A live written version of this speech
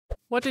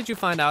What did you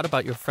find out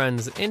about your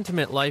friend's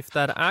intimate life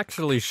that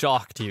actually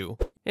shocked you?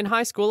 In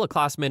high school, a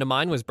classmate of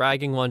mine was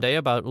bragging one day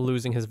about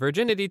losing his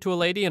virginity to a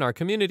lady in our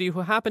community who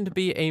happened to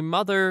be a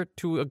mother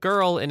to a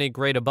girl in a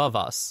grade above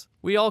us.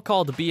 We all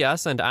called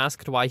BS and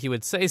asked why he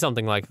would say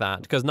something like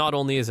that, because not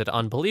only is it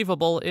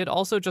unbelievable, it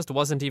also just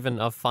wasn't even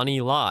a funny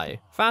lie.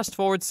 Fast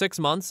forward 6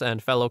 months,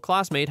 and fellow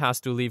classmate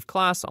has to leave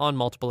class on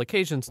multiple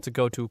occasions to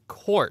go to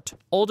court.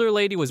 Older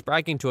lady was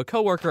bragging to a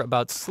coworker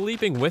about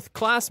sleeping with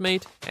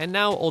classmate, and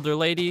now older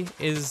lady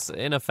is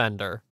an offender.